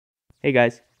Hey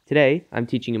guys, today I'm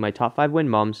teaching you my top 5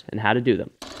 wind bombs and how to do them.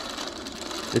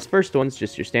 This first one's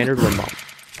just your standard wind bomb.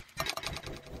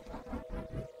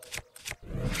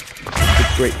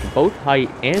 It's great for both height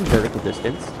and vertical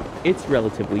distance, it's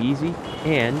relatively easy,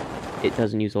 and it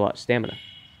doesn't use a lot of stamina.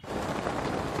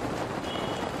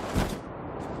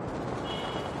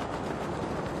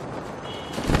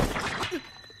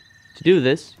 To do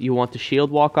this, you want to shield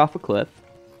walk off a cliff,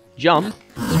 jump,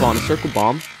 spawn a circle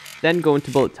bomb, then go into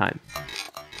bullet time.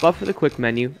 Buffer the quick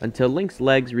menu until Link's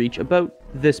legs reach about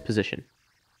this position.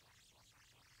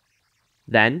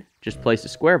 Then, just place a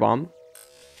square bomb,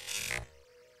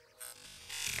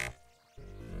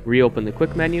 reopen the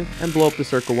quick menu, and blow up the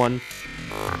circle one.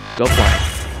 Go flying.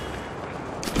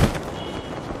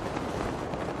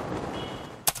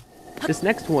 This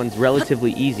next one's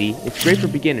relatively easy, it's great for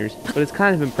beginners, but it's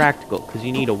kind of impractical because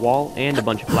you need a wall and a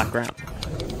bunch of flat ground.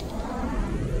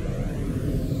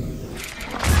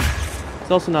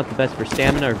 It's also not the best for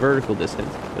stamina or vertical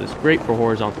distance, but it's great for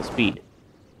horizontal speed.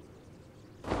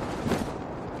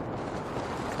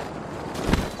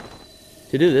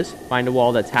 To do this, find a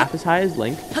wall that's half as high as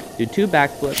Link, do 2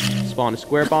 backflips, spawn a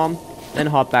square bomb, then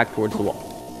hop back towards the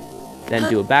wall. Then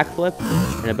do a backflip,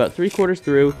 and about 3/4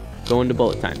 through, go into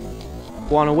bullet time. If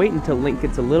you want to wait until Link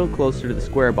gets a little closer to the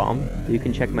square bomb, you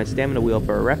can check my stamina wheel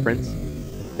for a reference,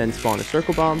 then spawn a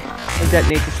circle bomb, and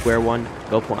detonate the square one,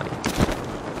 go flying.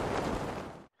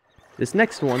 This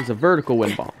next one's a vertical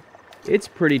wind bomb. It's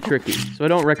pretty tricky, so I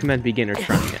don't recommend beginners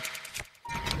trying it.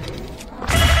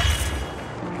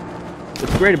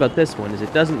 What's great about this one is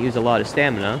it doesn't use a lot of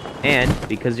stamina, and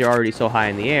because you're already so high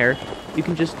in the air, you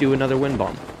can just do another wind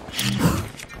bomb.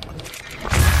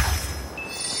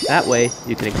 That way,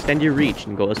 you can extend your reach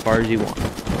and go as far as you want.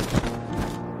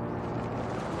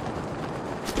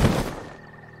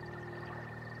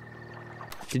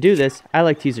 To do this, I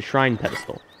like to use a shrine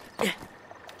pedestal.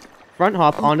 Front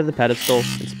hop onto the pedestal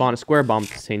and spawn a square bomb at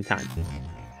the same time.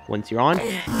 Once you're on, do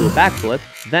a backflip,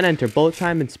 then enter bullet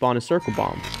time and spawn a circle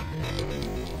bomb.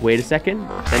 Wait a second,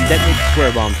 then detonate the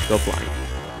square bomb to go flying.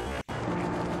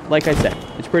 Like I said,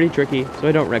 it's pretty tricky, so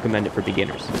I don't recommend it for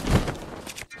beginners.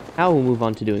 Now we'll move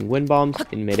on to doing wind bombs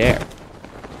in midair.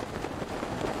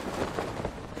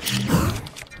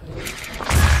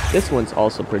 This one's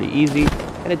also pretty easy,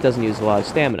 and it doesn't use a lot of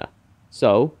stamina,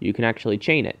 so you can actually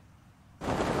chain it.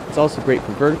 It's also great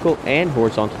for vertical and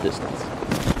horizontal distance.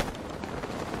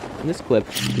 In this clip,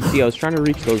 you can see I was trying to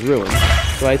reach those ruins,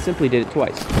 so I simply did it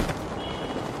twice.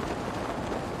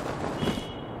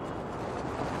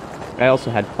 I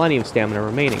also had plenty of stamina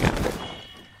remaining after.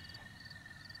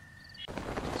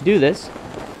 To do this,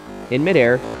 in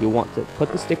midair, you'll want to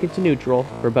put the stick into neutral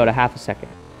for about a half a second.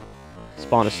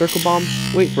 Spawn a circle bomb,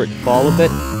 wait for it to fall a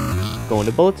bit, go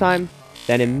into bullet time,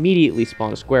 then immediately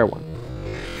spawn a square one.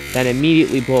 Then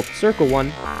immediately blow up the circle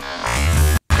one,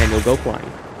 and you'll go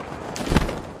flying.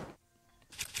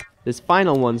 This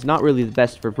final one's not really the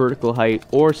best for vertical height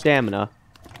or stamina,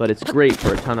 but it's great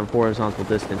for a ton of horizontal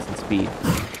distance and speed.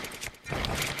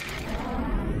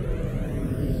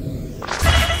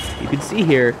 You can see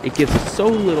here, it gives us so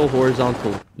little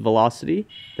horizontal velocity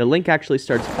that Link actually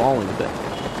starts falling a bit.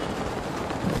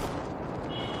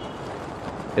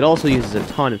 It also uses a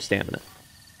ton of stamina.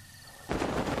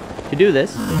 To do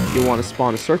this, you'll want to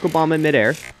spawn a circle bomb in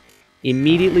midair,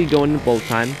 immediately go into bullet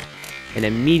time, and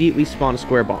immediately spawn a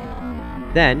square bomb.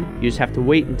 Then, you just have to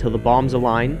wait until the bombs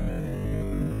align,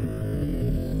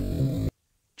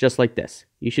 just like this.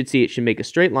 You should see it should make a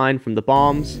straight line from the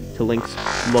bombs to Link's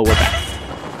lower back.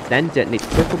 Then detonate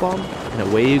the circle bomb, and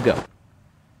away you go.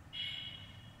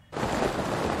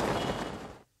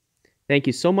 Thank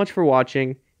you so much for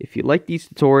watching. If you like these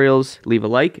tutorials, leave a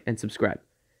like and subscribe.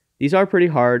 These are pretty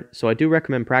hard, so I do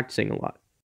recommend practicing a lot.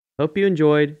 Hope you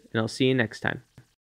enjoyed, and I'll see you next time.